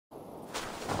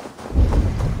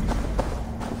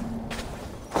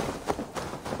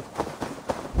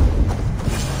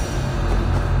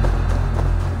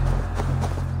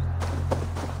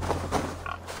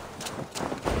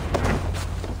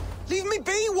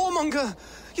warmonger!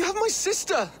 You have my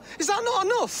sister! Is that not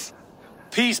enough?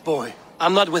 Peace, boy.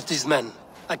 I'm not with these men.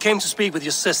 I came to speak with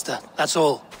your sister, that's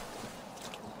all.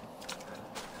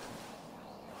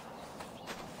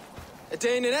 A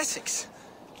day in Essex.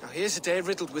 Now here's a day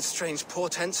riddled with strange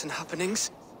portents and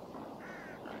happenings.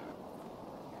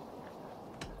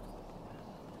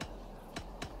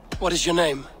 What is your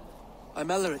name? I'm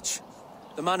Ellerich,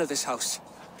 the man of this house.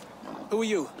 Who are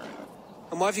you?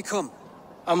 And why have you come?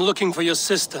 I'm looking for your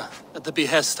sister, at the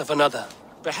behest of another.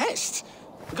 Behest?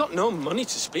 We've got no money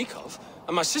to speak of,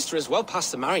 and my sister is well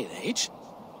past the marrying age.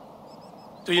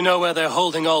 Do you know where they're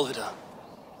holding Olvida?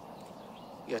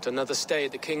 Yet another stay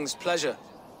at the King's pleasure.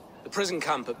 The prison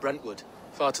camp at Brentwood,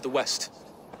 far to the west.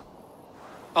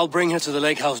 I'll bring her to the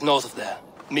lake house north of there.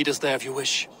 Meet us there if you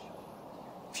wish.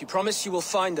 If you promise you will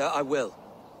find her, I will.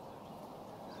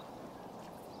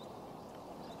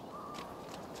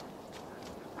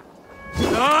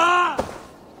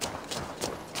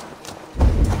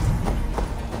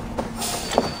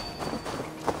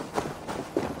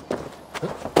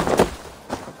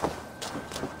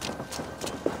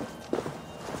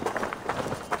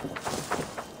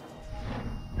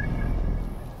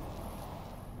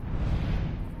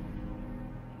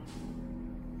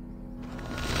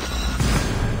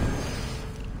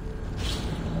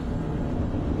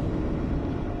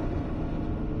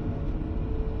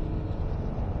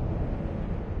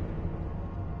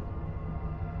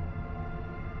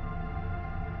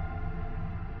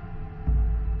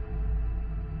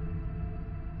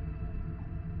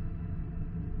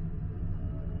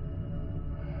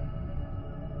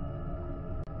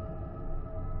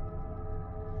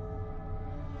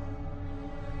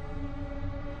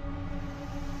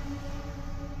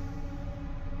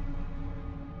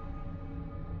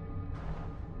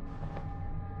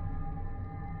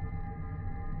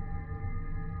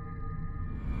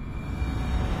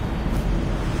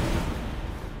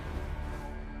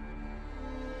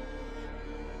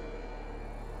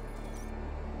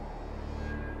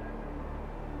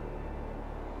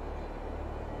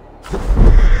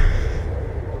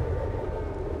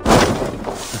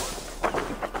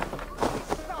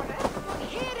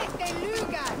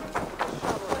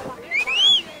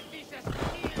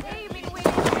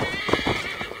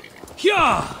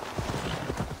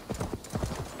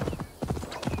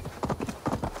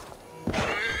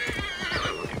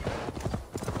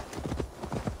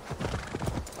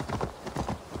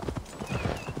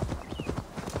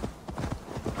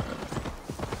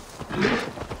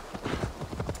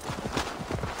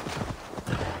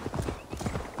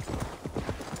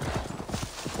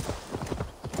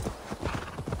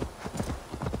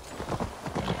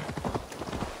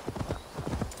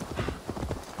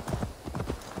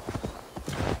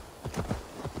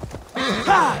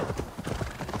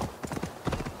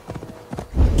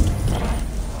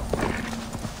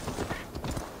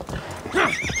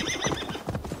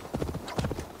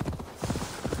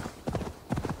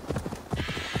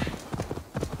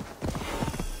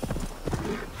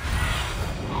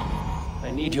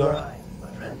 I need your eye,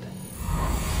 my friend.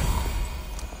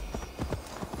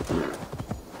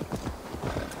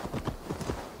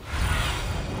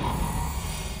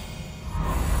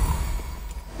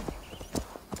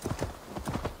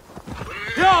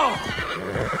 No!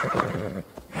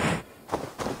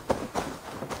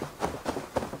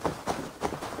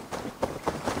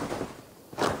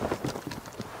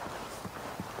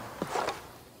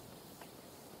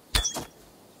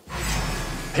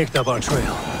 Picked up our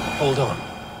trail. Hold on.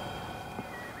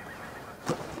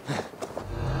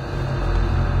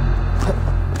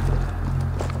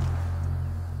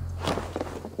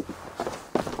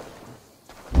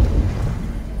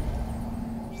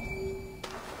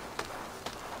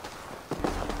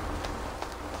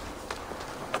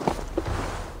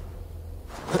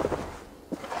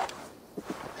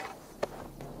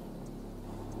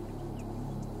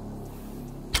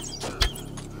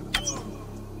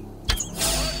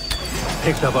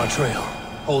 Picked up our trail.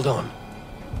 Hold on.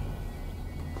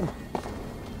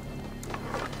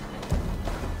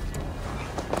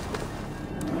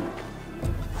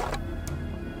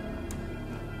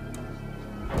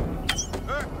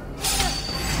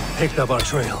 Picked up our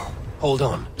trail. Hold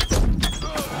on.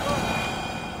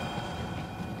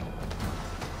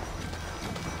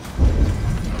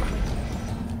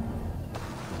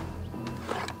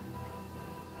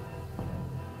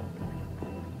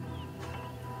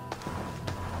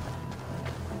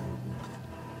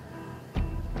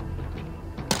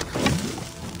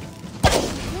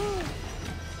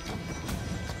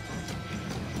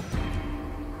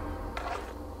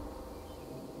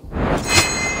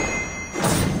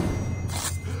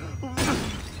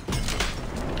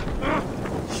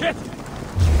 Shit!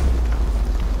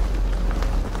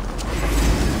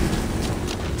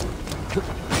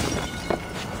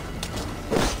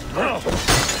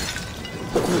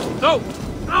 No!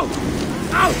 Ow!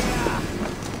 Ow!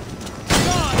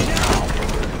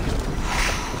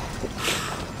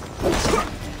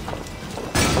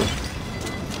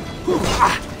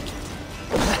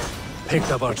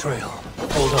 Picked up our trail.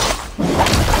 Hold on.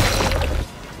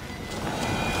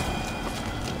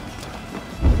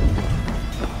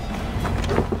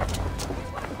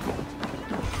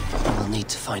 We'll need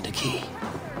to find a key.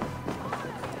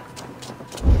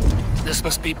 This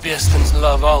must be Birsten's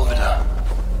love Alvida.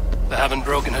 They haven't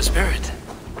broken her spirit.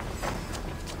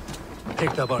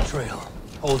 Picked up our trail.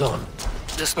 Hold on.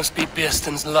 This must be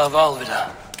Birsten's love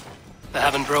Alvida. They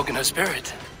haven't broken her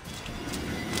spirit.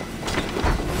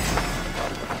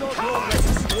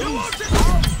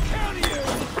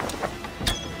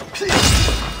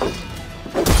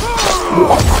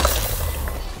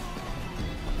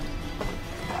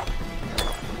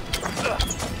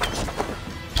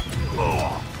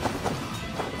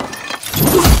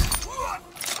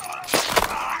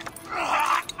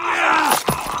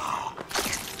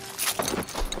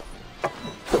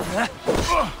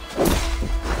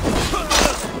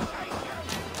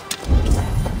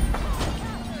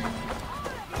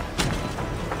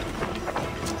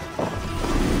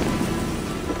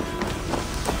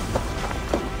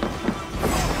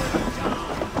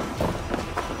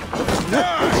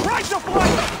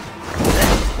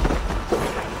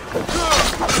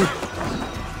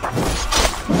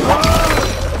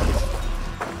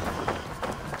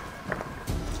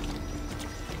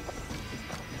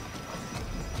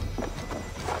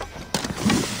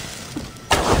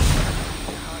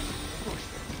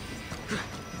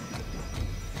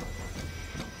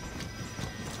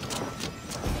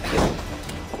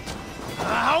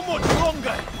 How much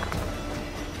longer?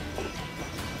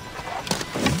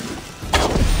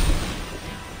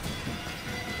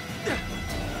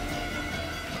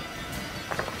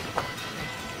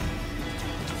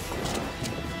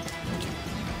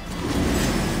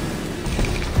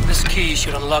 This key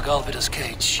should unlock Alvida's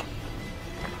cage.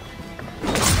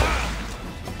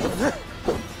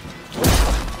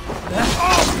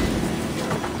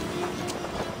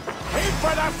 Aim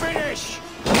for the finish!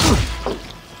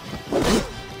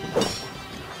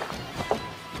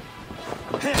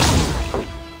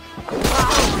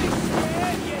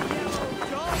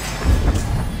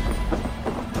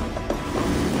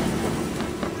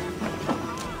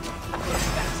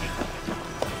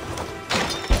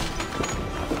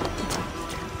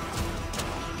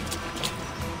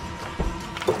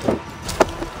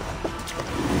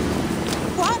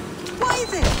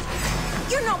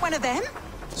 One of them?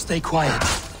 Stay quiet.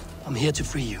 I'm here to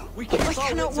free you. I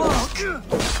cannot walk.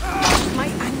 My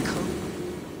ankle.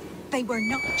 They were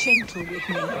not gentle with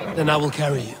me. Then I will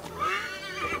carry you.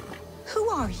 Who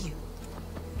are you?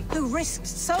 Who risked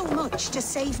so much to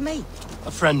save me?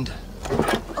 A friend.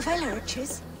 Of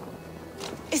Eilor's?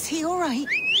 Is he all right?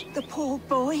 The poor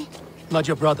boy? Not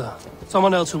your brother.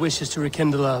 Someone else who wishes to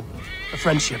rekindle a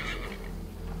friendship.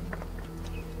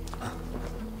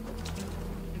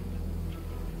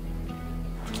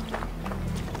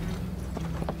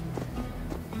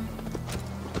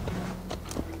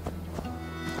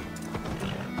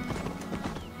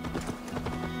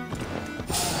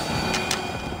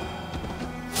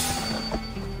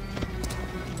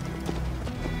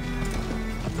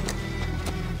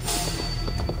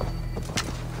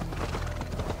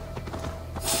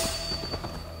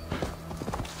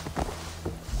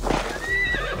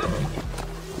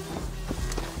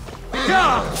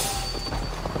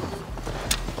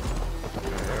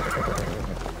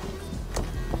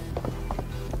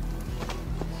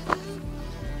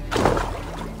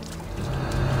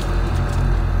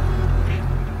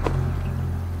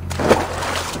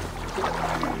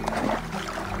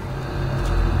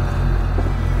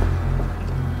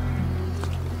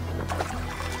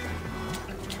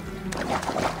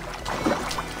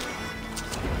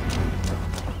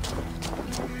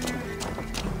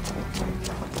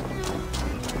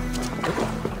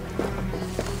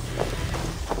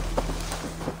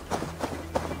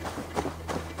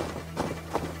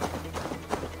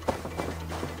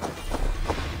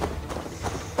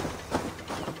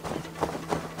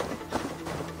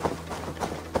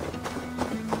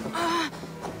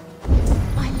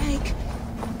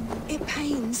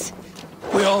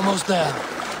 We're almost there.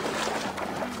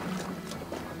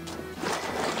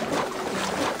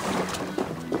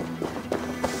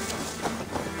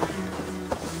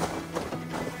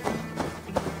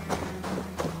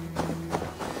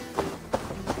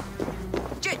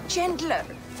 Gentler.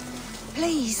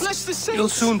 Please. Bless the saints! You'll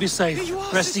soon be safe. Here you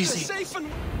are, Rest sister, easy. safe and...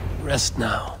 Rest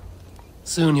now.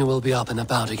 Soon you will be up and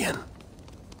about again.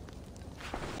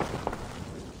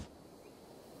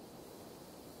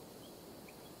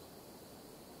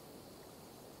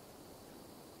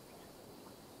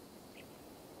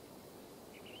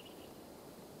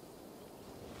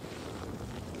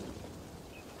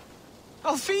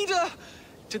 Alfida!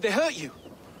 Did they hurt you?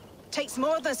 Takes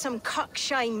more than some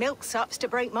cockshy milksops to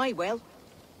break my will.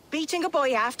 Beating a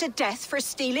boy half to death for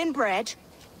stealing bread?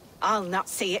 I'll not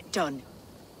see it done.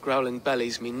 Growling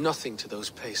bellies mean nothing to those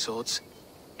pay swords.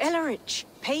 Ellerich,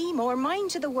 pay more mind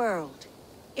to the world.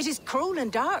 It is cruel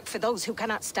and dark for those who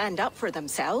cannot stand up for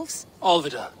themselves.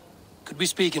 Alvida, could we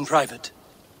speak in private?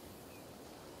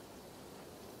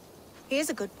 He is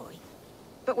a good boy,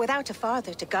 but without a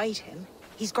father to guide him,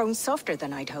 he's grown softer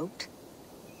than I'd hoped.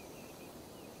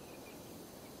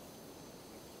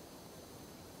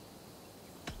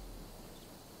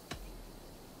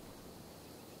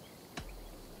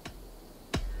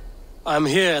 I'm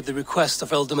here at the request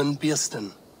of Alderman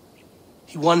Biersten.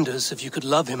 He wonders if you could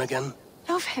love him again.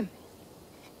 Love him.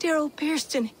 Dear old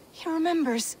Biersten, he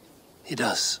remembers. He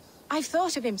does. I've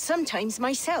thought of him sometimes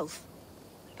myself.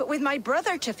 But with my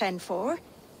brother to fend for,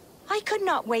 I could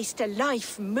not waste a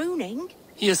life mooning.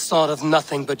 He has thought of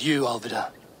nothing but you,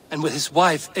 Alvida. And with his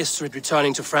wife, Estrid,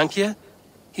 returning to Francia,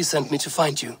 he sent me to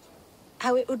find you.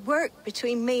 How it would work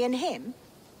between me and him?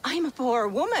 I'm a poor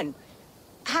woman.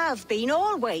 Have been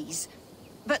always.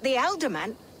 But the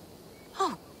alderman...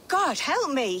 Oh, God,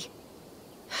 help me!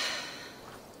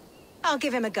 I'll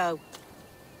give him a go.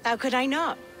 How could I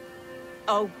not?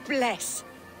 Oh, bless.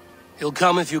 He'll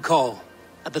come if you call.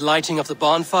 At the lighting of the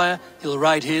bonfire, he'll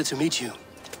ride here to meet you.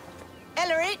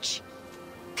 Ellerich,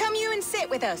 come you and sit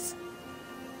with us.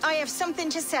 I have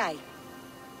something to say.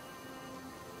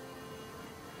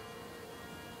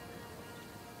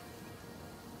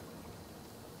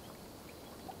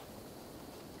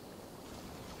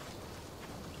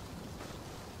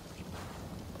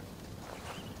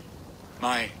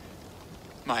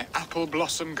 My apple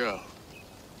blossom girl.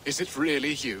 Is it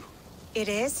really you? It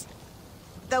is.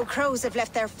 Though crows have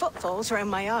left their footfalls round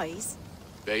my eyes.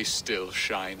 They still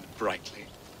shine brightly,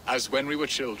 as when we were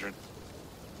children.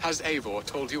 Has Eivor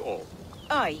told you all?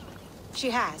 Aye, she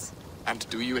has. And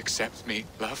do you accept me,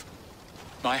 love?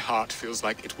 My heart feels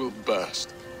like it will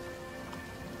burst.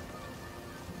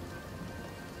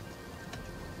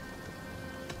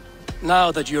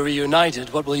 Now that you're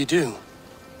reunited, what will you do?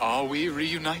 Are we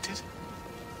reunited?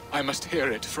 I must hear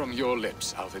it from your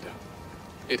lips, Alvida.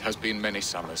 It has been many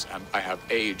summers, and I have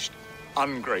aged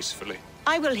ungracefully.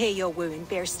 I will hear your wooing,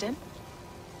 Biersten.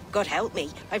 God help me,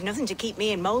 I've nothing to keep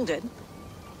me in Malden.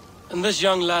 And this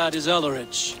young lad is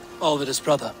Ellerich, Alvida's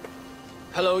brother.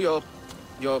 Hello,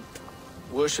 your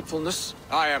worshipfulness.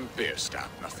 I am Bierstadt,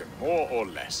 nothing more or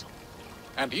less.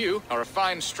 And you are a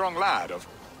fine, strong lad of...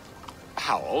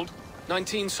 how old?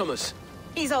 19 summers.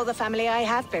 He's all the family I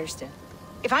have, Biersten.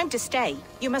 If I'm to stay,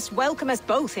 you must welcome us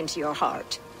both into your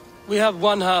heart. We have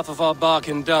one half of our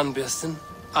bargain done, Biersten.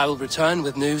 I will return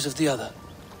with news of the other.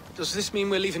 Does this mean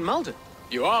we're leaving Malden?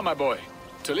 You are, my boy,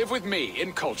 to live with me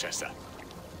in Colchester.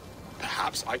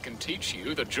 Perhaps I can teach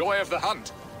you the joy of the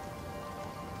hunt.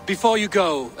 Before you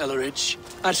go, Ellerich,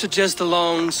 I'd suggest a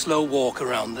long, slow walk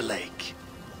around the lake.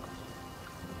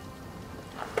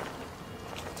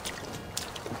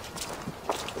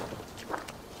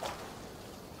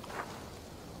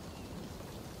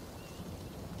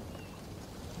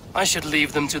 I should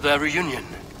leave them to their reunion.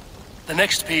 The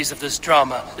next piece of this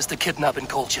drama is the kidnap in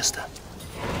Colchester.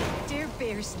 Dear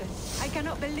Biersten, I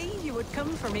cannot believe you would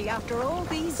come for me after all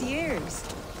these years.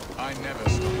 I never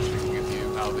stopped thinking of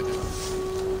you, Alvida.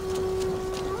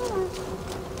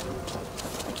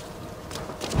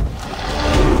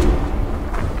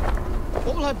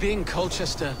 What will I be in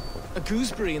Colchester? A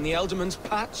gooseberry in the Elderman's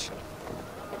patch?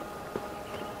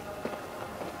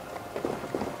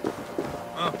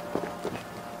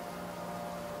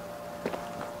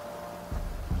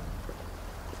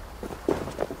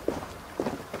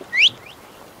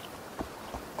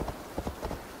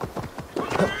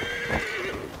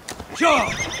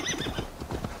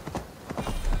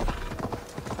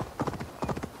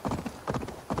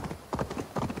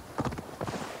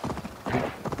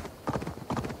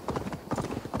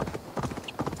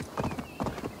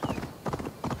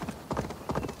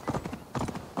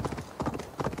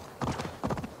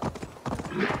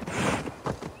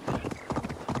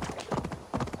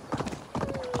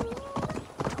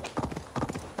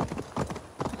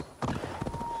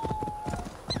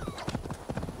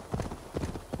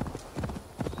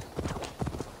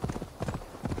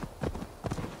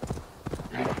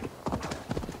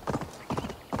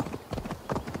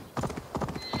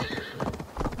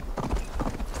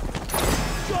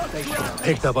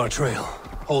 Picked up our trail.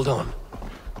 Hold on.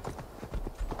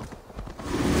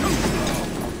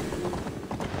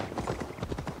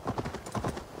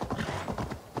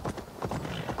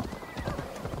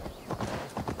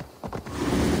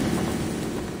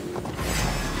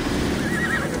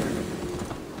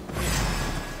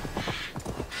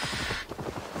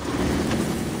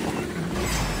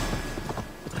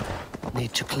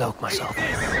 Need to cloak myself.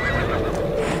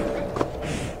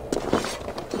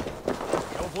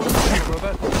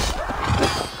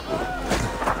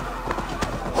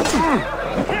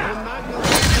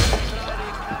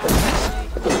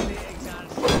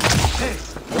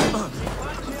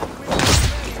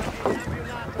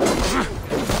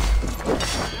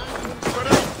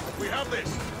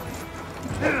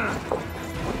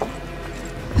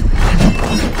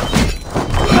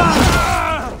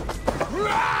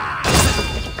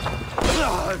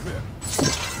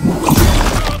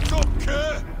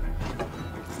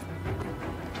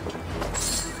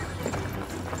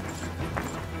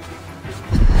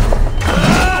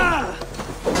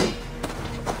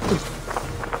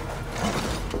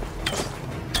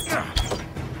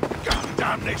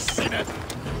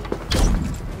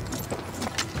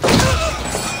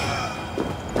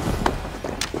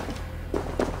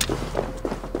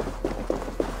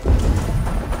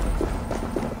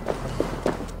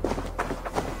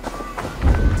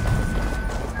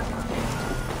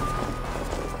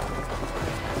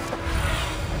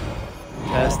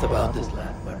 Asked about this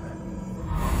land.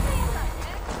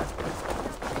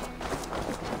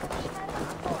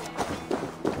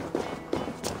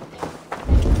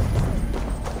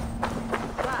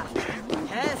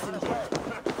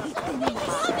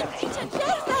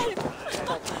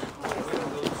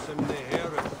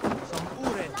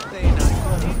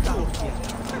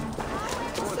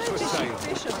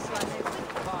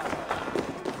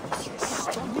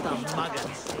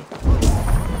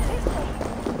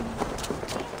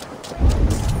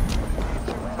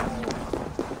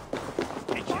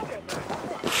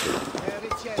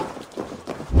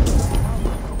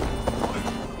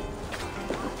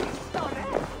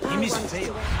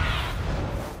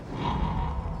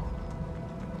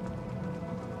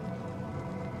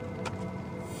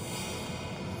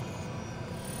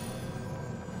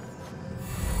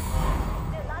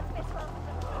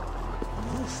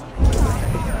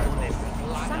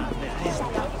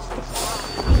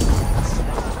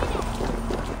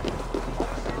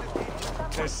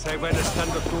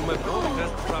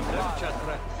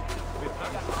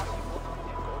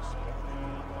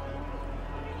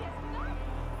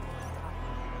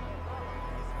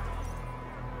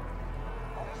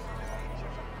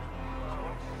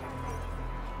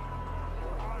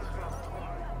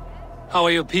 How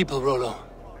are your people, Rollo?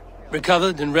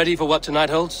 Recovered and ready for what tonight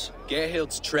holds?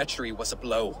 Gerhild's treachery was a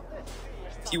blow.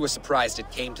 Few were surprised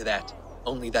it came to that,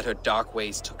 only that her dark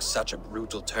ways took such a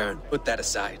brutal turn. Put that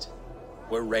aside.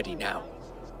 We're ready now.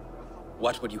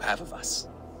 What would you have of us?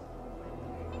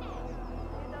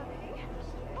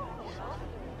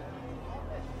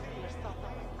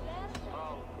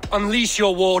 Unleash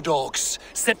your war dogs.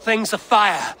 Set things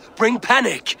afire. Bring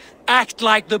panic. Act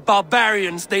like the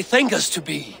barbarians they think us to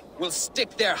be. We'll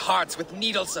stick their hearts with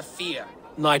needles of fear.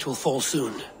 Night will fall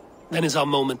soon. Then is our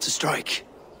moment to strike.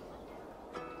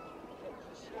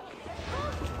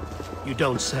 You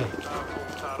don't say.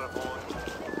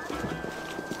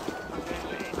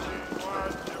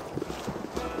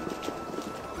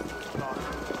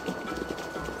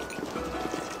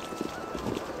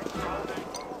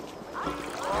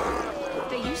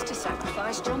 They used to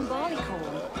sacrifice John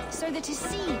Barleycorn, so that his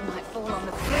seed might fall on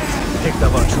the field. Picked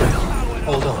up our trail.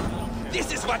 Hold on.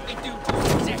 This is what we do to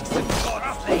insects and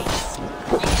God's place.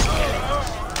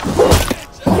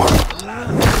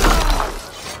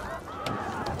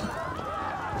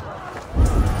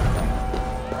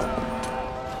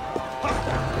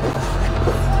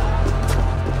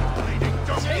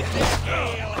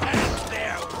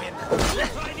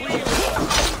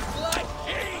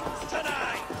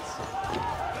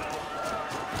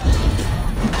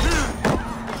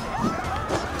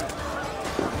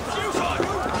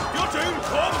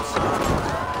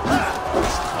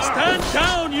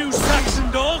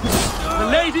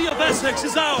 Essex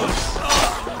is ours!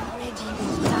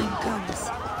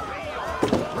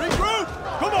 Regroup!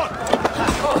 Come on!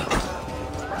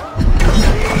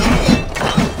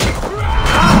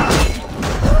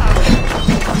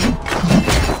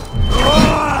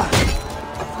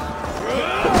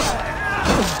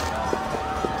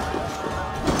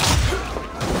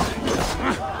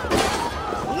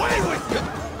 Away with you!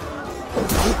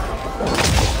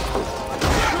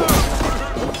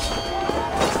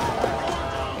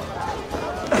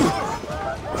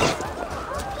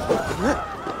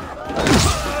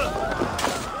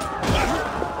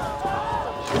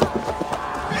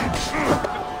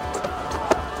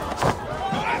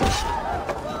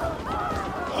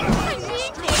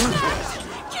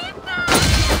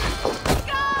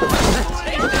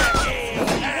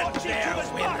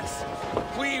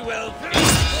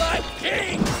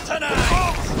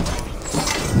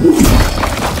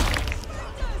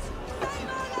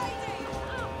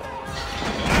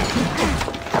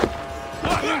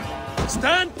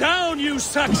 Stand down, you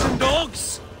Saxon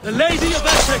dogs! The Lady of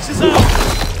Essex is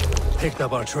out! Picked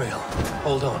up our trail.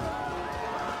 Hold on.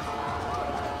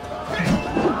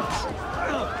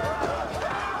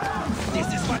 This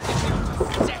is what you do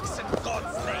to Saxon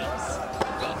godslaves.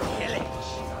 We pillage.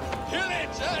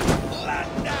 Pillage and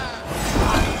plunder!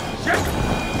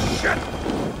 Shit!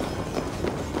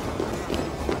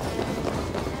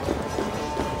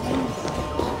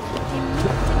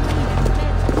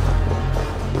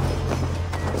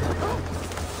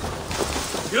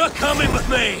 You're coming with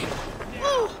me!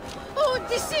 Oh,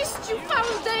 desist, you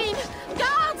foul Dane!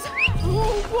 Guards!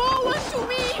 Oh, woe unto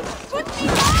me! Put me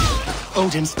down!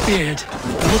 Odin's beard.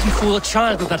 You wouldn't fool a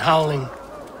child with that howling.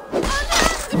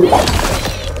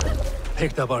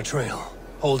 Picked up our trail.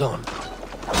 Hold on.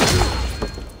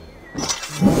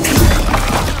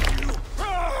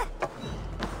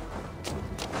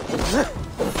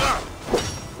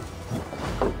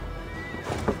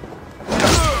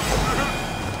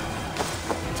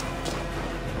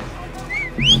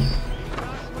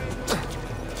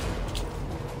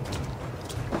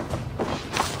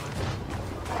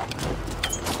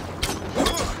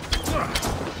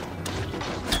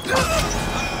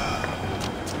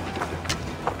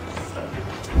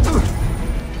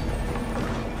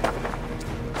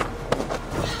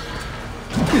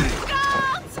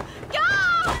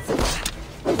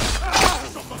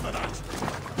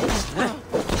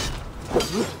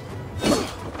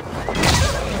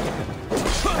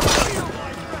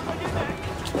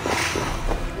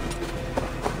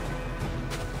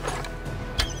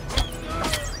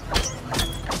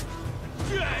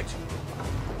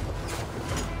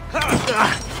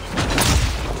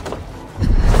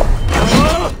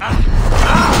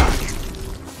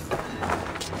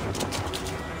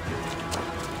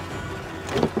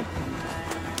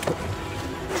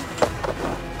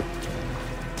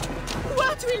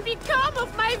 What will become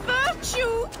of my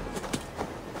virtue?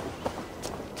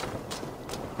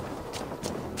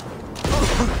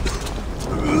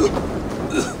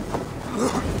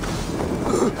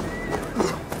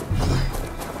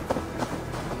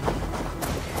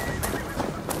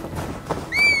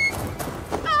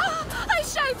 I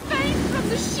shall faint from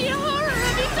the sheer horror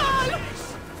of it all!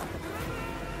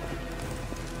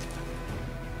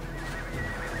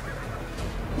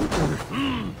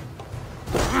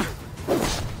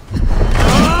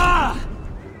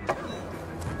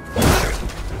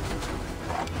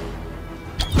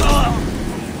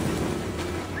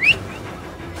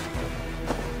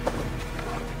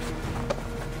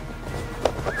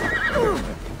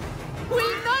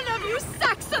 Will none of you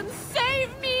Saxons save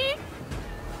me?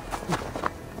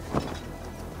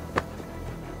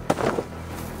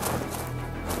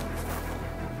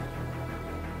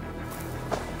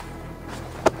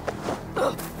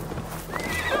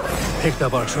 Picked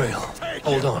up our trail.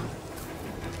 Hold on.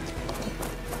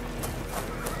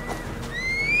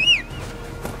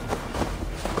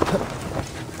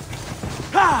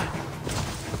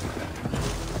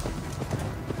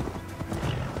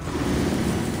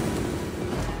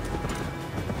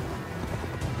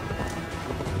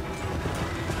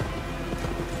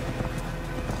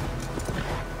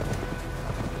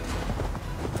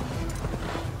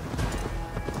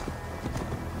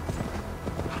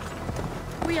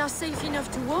 We are safe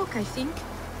enough to walk, I think.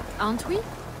 Aren't we?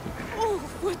 Oh,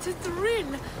 what a thrill!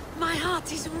 My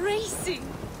heart is racing!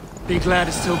 Be glad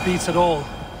it still beats at all.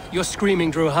 Your screaming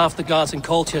drew half the guards in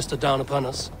Colchester down upon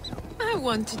us. I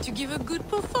wanted to give a good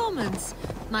performance.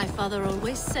 My father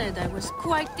always said I was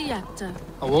quite the actor.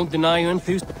 I won't deny you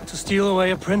enthused to steal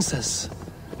away a princess.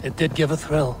 It did give a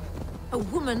thrill. A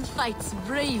woman fights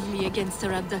bravely against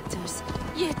her abductors.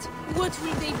 Yet, what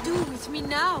will they do with me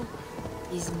now?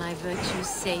 Is my virtue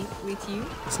safe with you?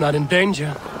 It's not in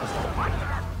danger.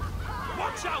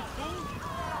 Watch out, fool!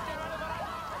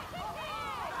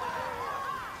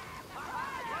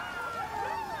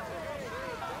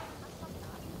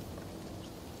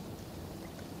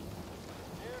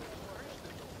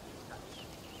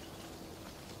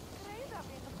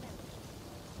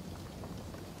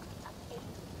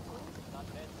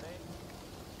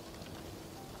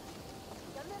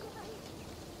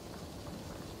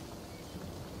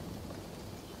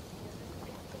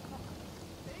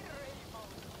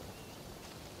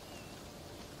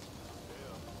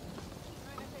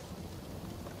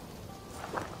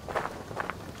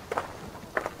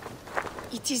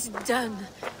 It is done,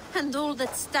 and all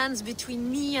that stands between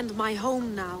me and my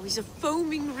home now is a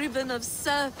foaming ribbon of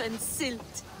surf and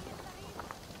silt.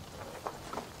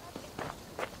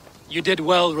 You did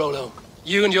well, Rollo.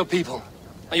 You and your people,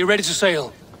 are you ready to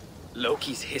sail?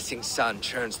 Loki's hissing sun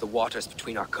churns the waters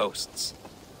between our coasts.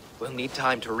 We'll need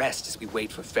time to rest as we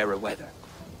wait for fairer weather.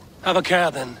 Have a care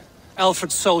then.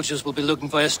 Alfred's soldiers will be looking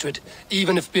for Estrid,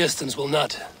 even if Birsten's will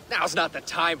not. Now's not the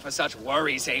time for such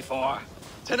worries, Eivor.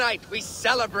 Tonight we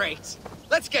celebrate.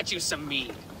 Let's get you some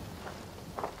mead.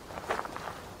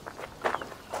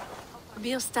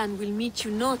 Birstan will meet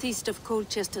you northeast of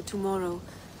Colchester tomorrow.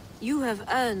 You have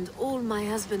earned all my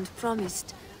husband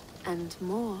promised, and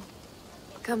more.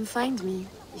 Come find me,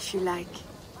 if you like,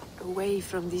 away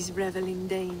from these reveling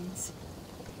Danes.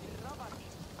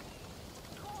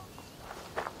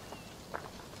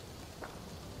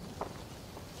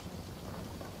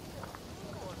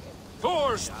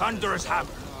 Thor's thunderous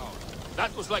hammer.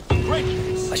 That was like the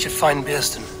greatness. I should find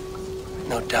Birsten.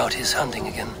 No doubt he's hunting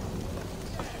again.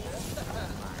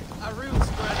 Our roots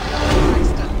were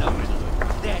otherwise to know it.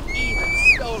 They're even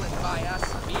stolen by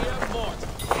us, mere mortals.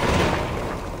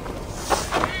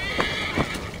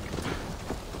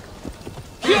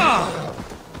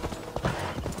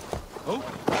 Oh?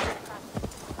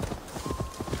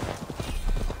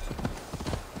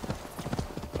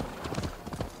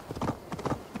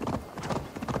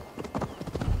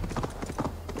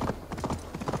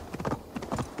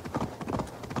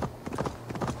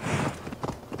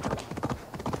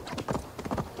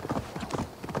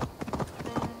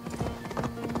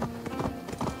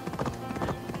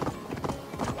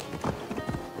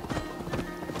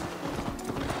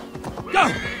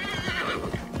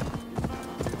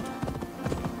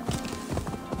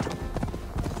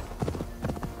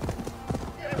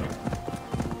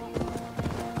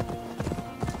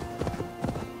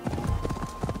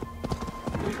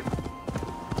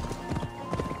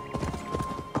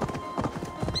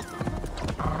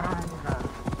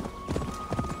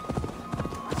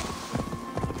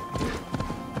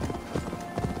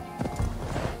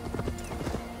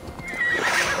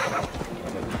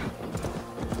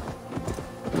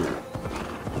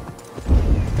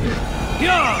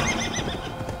 Go!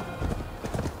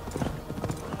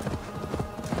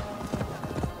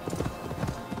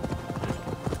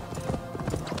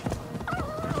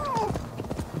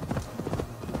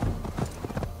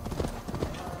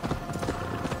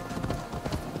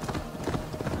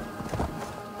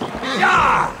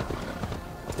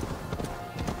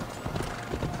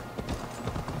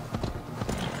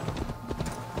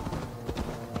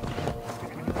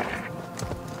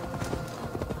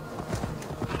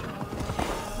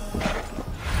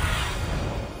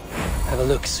 Have a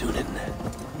look, Sunan.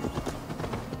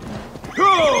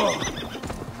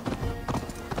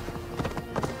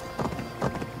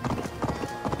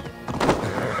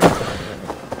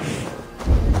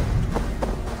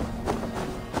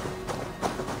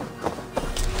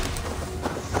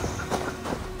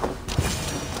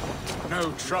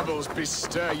 No troubles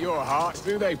bestir your heart,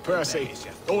 do they, Percy?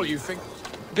 All you think...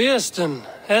 Birsten,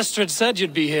 Estrid said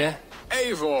you'd be here.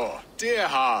 Eivor, dear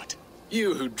heart.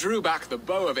 You who drew back the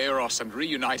bow of Eros and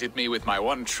reunited me with my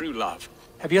one true love.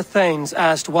 Have your thanes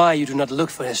asked why you do not look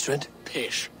for Estrid?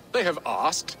 Pish. They have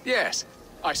asked, yes.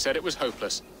 I said it was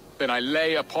hopeless. Then I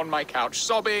lay upon my couch,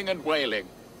 sobbing and wailing.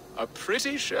 A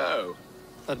pretty show.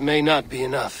 That may not be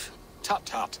enough. Tut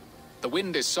tut. The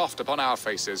wind is soft upon our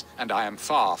faces, and I am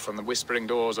far from the whispering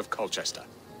doors of Colchester.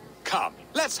 Come,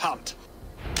 let's hunt.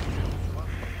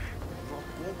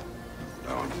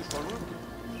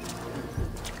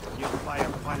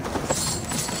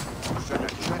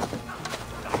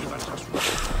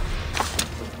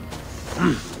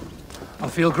 I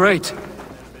feel great.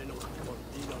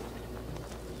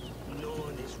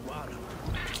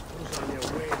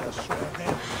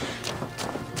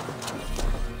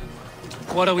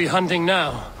 What are we hunting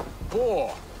now?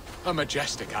 Boar. A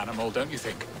majestic animal, don't you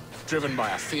think? Driven by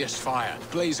a fierce fire,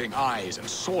 blazing eyes, and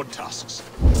sword tusks.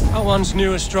 I once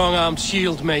knew a strong-armed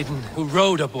shield maiden who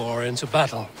rode a boar into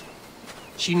battle.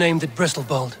 She named it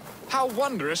Bristolbolt. How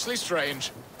wondrously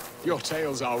strange. Your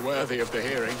tales are worthy of the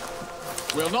hearing.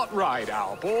 We'll not ride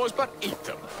our boars, but eat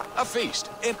them. A feast,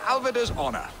 in Alvida's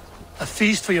honor. A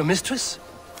feast for your mistress?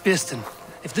 Birsten,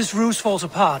 if this ruse falls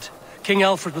apart, King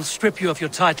Alfred will strip you of your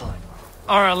title.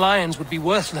 Our alliance would be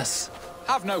worthless.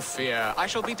 Have no fear, I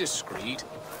shall be discreet.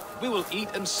 We will eat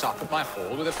and sup at my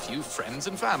hall with a few friends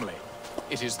and family.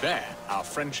 It is there our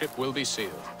friendship will be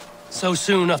sealed. So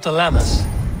soon after Lammas?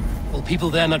 Will people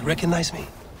there not recognize me?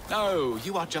 No,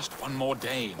 you are just one more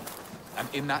Dane. And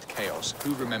in that chaos,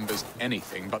 who remembers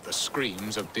anything but the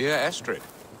screams of dear Estrid?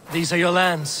 These are your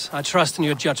lands. I trust in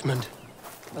your judgment.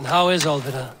 And how is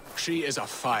Alvida? She is a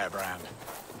firebrand.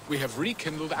 We have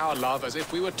rekindled our love as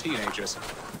if we were teenagers.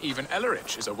 Even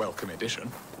Ellerich is a welcome addition.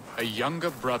 A younger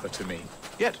brother to me,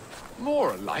 yet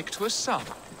more alike to a son.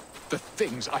 The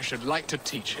things I should like to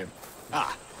teach him.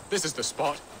 Ah, this is the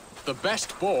spot. The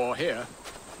best boar here.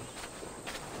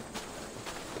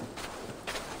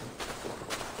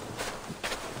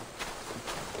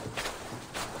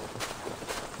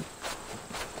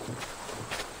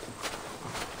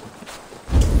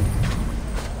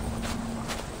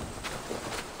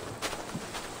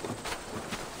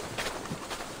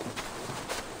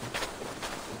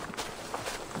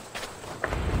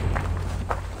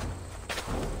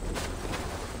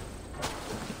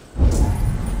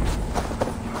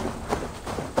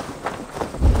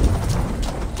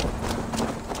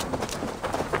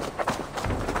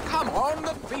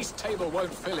 Feast table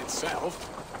won't fill itself.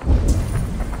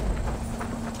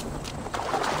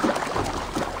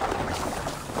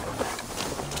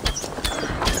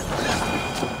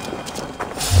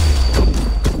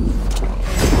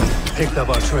 Picked up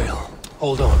our trail.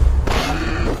 Hold on.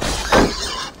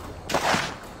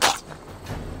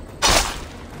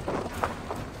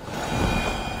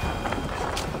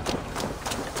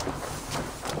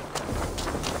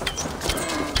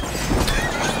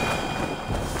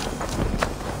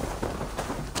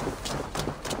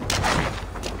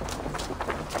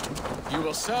 You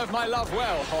will serve my love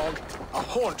well, Hog. A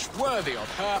haunch worthy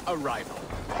of her arrival.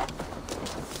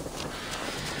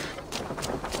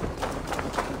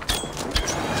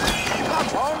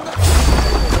 Come on!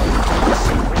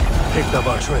 Picked up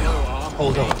our trail.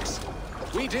 Hold on.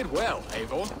 We did well,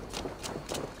 Eivor.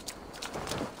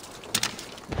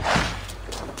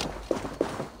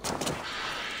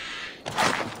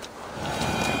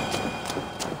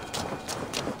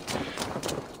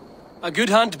 A good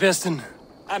hunt, Beston.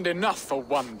 And enough for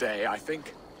one day, I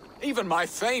think. Even my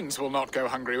thanes will not go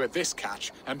hungry with this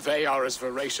catch, and they are as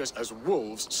voracious as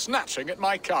wolves snatching at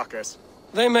my carcass.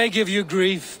 They may give you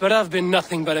grief, but I've been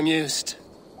nothing but amused.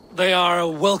 They are a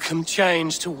welcome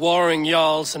change to warring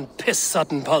jarls and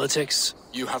piss-sudden politics.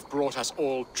 You have brought us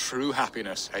all true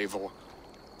happiness, Eivor.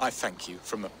 I thank you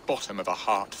from the bottom of a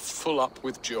heart full up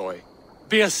with joy.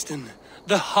 Beston,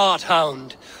 the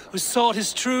Heart-Hound, who sought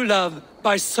his true love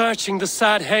by searching the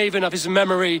sad haven of his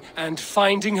memory and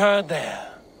finding her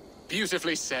there.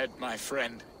 Beautifully said, my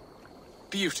friend.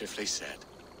 Beautifully said.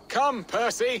 Come,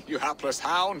 Percy, you hapless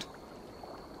hound.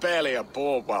 Barely a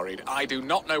boar worried. I do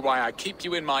not know why I keep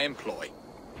you in my employ.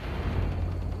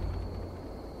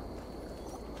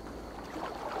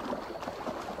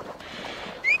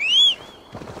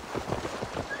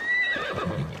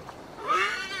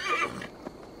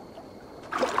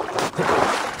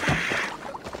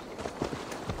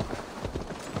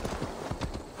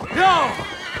 Go!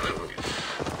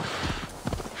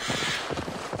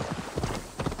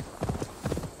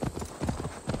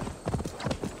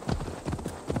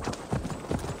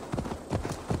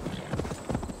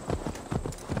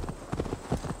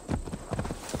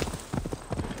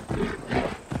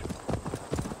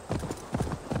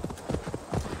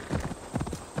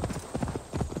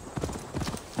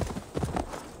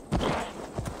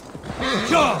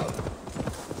 Go!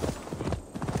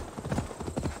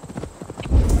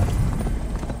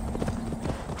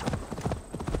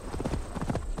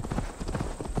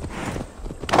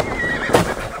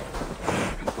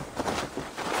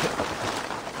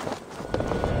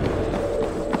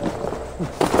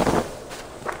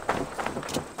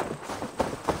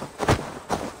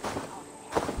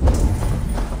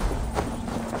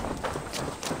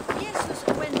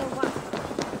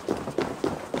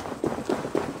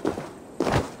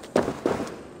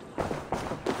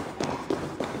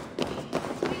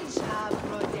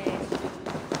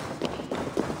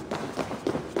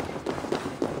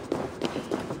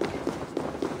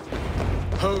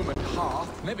 Home and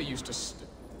hearth never used to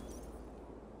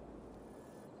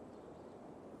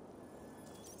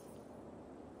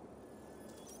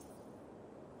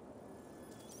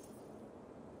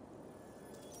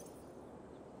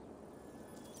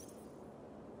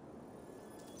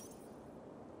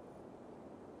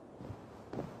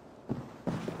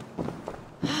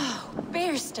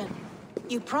Bearston,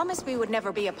 you promised we would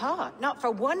never be apart, not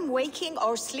for one waking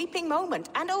or sleeping moment,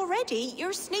 and already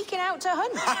you're sneaking out to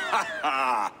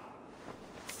hunt.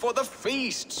 For the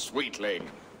feast, sweetling.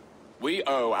 We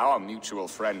owe our mutual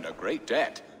friend a great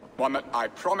debt, one that I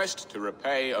promised to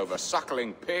repay over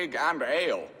suckling pig and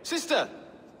ale. Sister,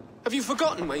 have you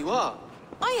forgotten where you are?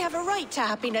 I have a right to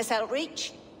happiness,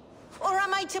 Outreach. Or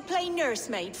am I to play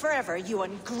nursemaid forever, you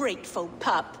ungrateful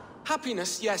pup?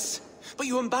 Happiness, yes. But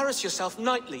you embarrass yourself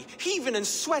nightly, heaving and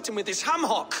sweating with this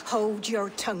ham-hock. Hold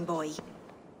your tongue, boy.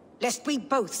 Lest we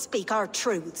both speak our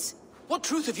truths. What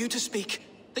truth have you to speak?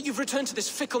 That you've returned to this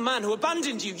fickle man who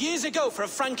abandoned you years ago for a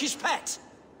Frankish pet?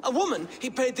 A woman he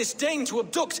paid this Dane to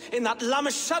abduct in that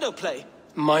lammish shadow play?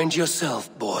 Mind yourself,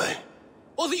 boy.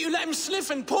 Or that you let him sniff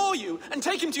and paw you and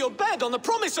take him to your bed on the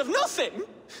promise of nothing?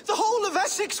 The whole of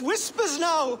Essex whispers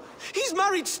now. He's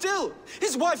married still,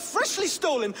 his wife freshly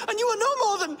stolen, and you are no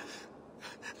more than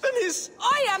his...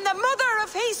 I am the mother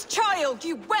of his child,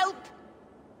 you whelp!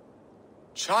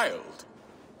 Child?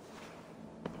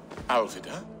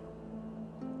 Alvida?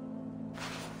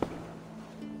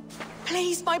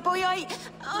 Please, my boy, I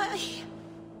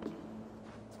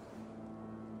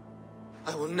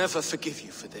will never forgive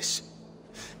you for this.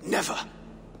 Never.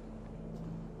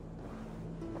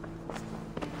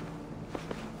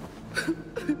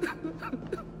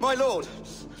 My lord,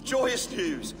 joyous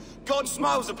news. God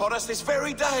smiles upon us this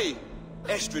very day.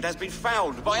 Estrid has been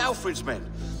found by Alfred's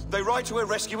men. They ride to her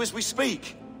rescue as we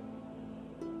speak.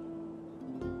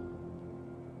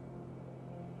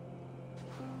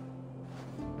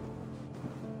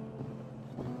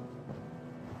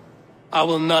 I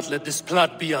will not let this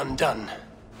plot be undone.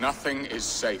 Nothing is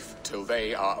safe till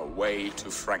they are away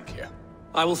to Francia.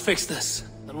 I will fix this,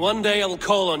 and one day I will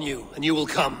call on you, and you will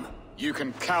come. You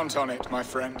can count on it, my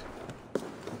friend.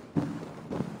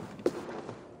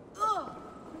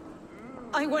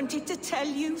 I wanted to tell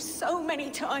you so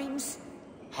many times.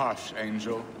 Hush,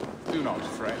 Angel. Do not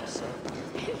fret, sir.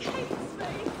 He hates me.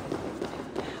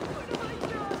 What have I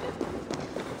done?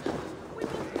 We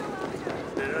must go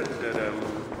after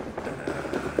him.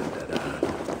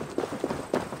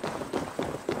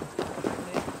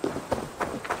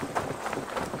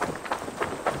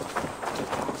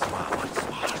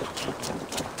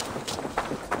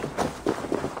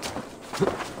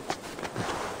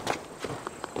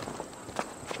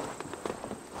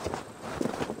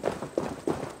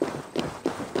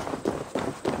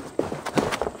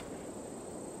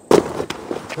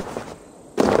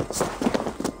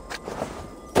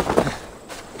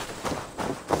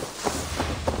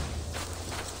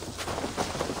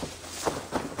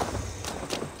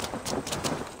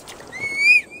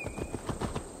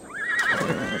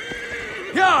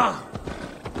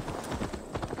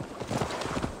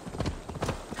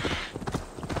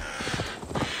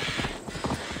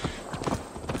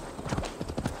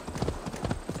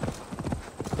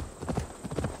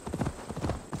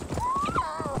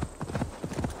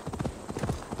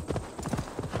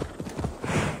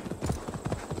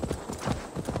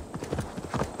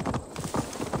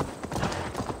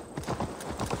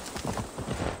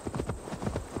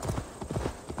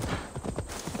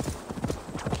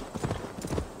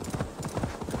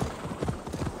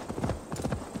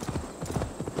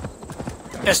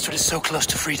 Estrid is so close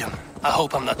to freedom. I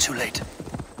hope I'm not too late.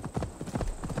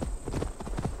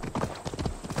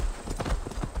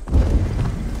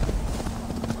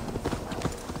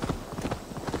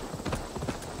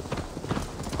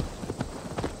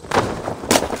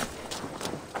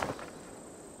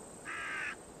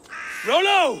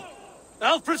 Rollo!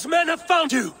 Alfred's men have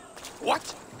found you!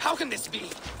 What? How can this be?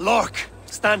 Lork,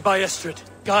 stand by Estrid.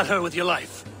 Guard her with your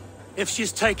life. If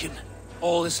she's taken,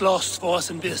 all is lost for us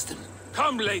in Bearsden.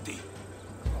 Come, lady.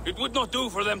 It would not do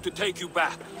for them to take you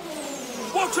back.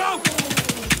 Watch out!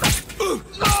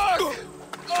 Look!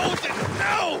 Odin,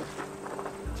 no!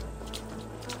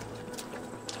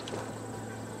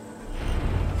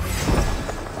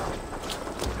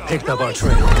 Picked up our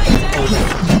trail. Over.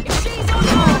 If she's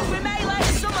unarmed, we may let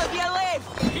some of you live.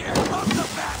 Here comes the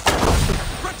bat!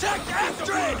 Protect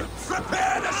Astrid!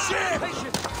 Prepare the ship!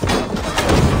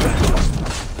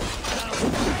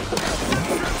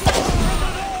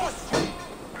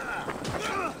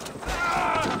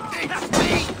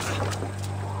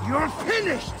 You're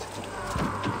finished!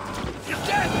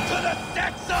 Get to the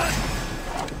Saxon!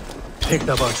 Picked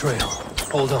up our trail.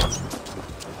 Hold on.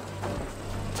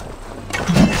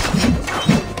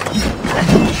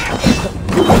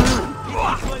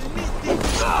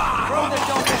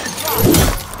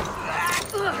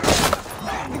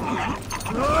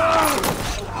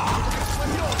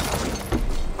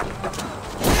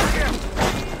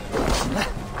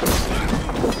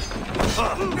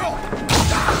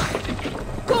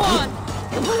 Go on!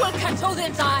 Who will catch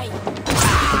Odin's eye?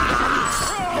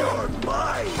 You're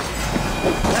mine!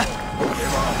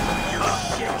 Give up, you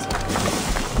shit!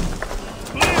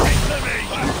 Leave it to me!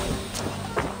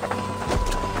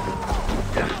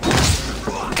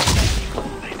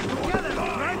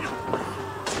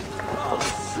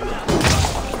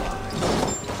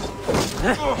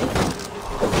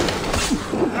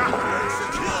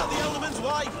 Secure the element's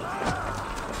wife!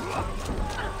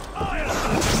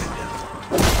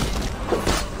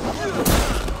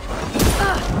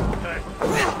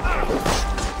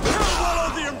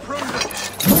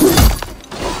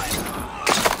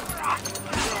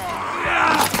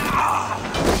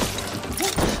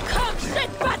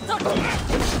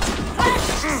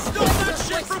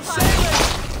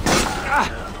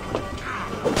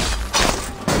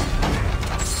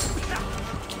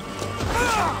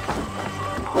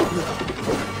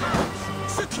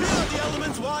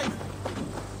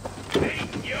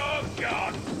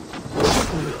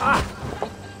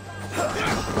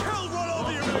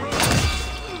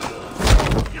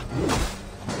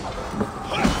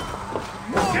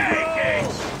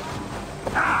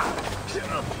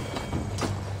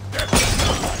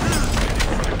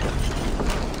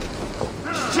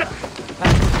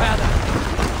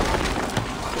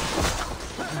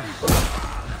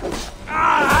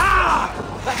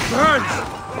 That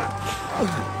burns!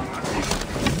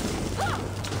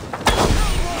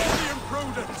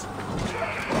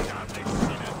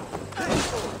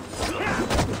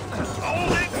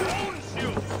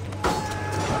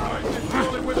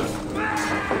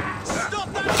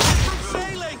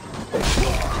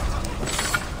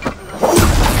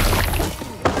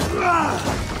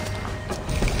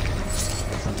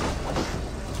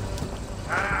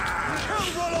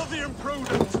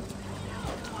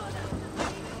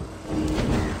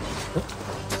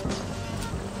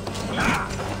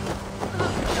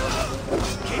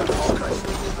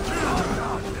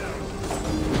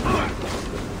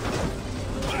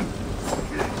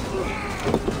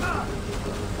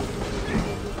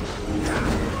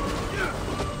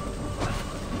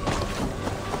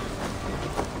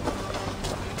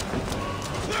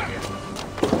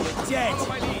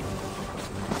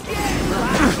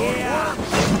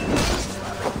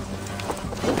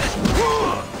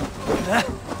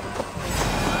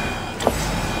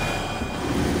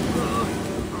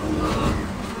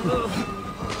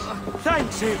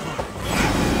 Thanks, Eivor.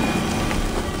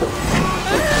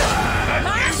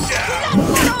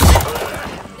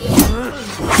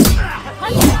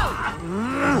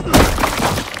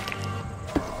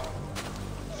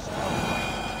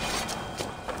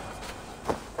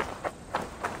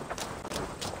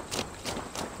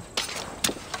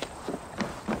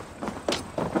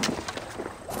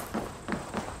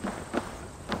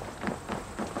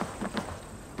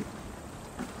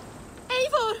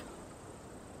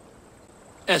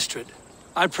 Estrid,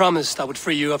 I promised I would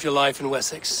free you of your life in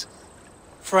Wessex.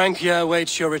 Francia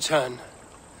awaits your return.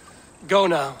 Go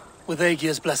now, with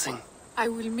Aegir's blessing. I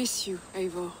will miss you,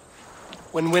 Eivor.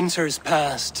 When winter is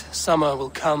past, summer will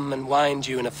come and wind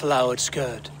you in a flowered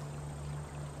skirt.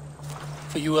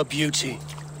 For you are beauty,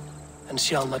 and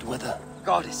shall not wither.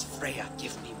 Goddess Freya,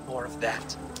 give me more of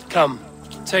that. Come,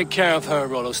 take care of her,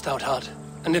 Rollo Stoutheart.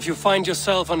 And if you find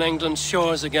yourself on England's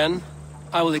shores again,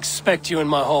 I will expect you in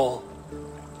my hall.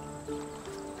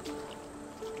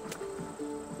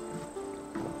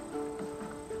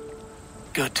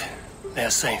 Good. They are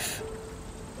safe.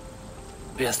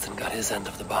 Bjersten got his end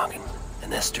of the bargain,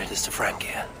 and Estrid is to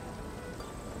Francia.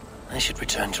 I should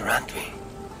return to Randvi.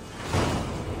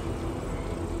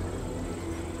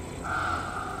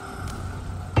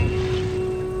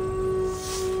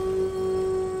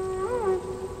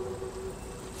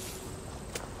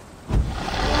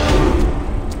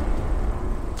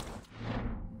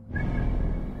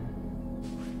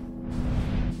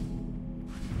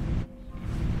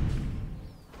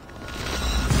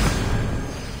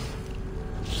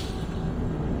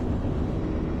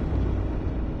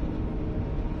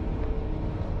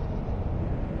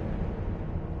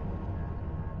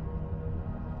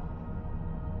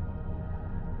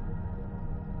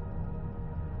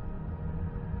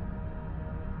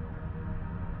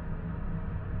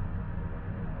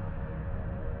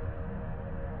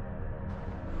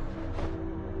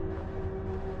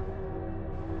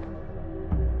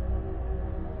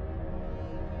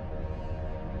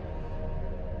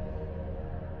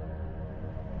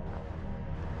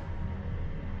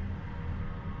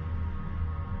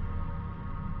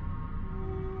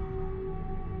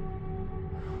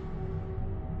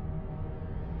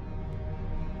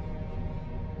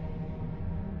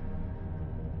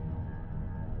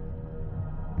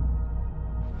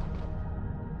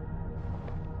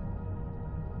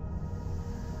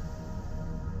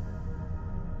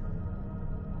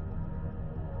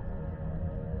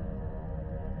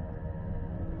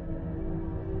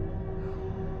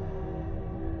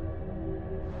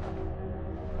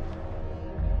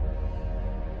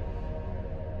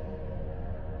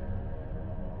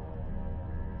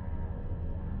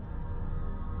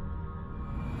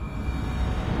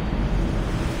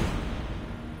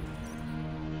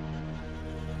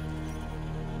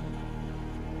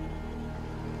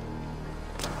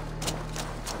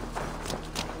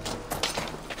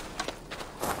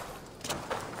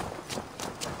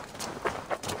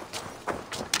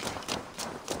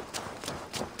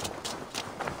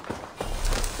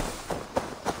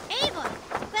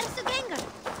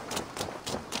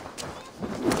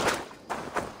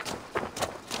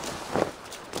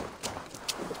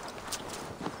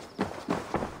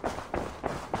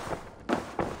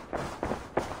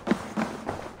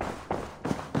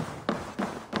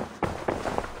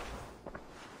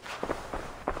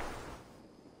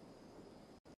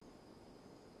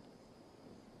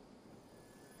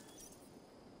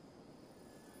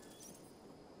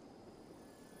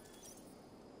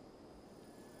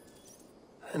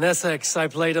 In Essex, I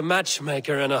played a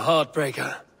matchmaker and a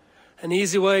heartbreaker. An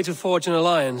easy way to forge an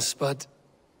alliance, but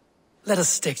let us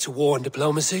stick to war and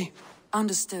diplomacy.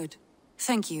 Understood.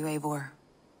 Thank you, Eivor.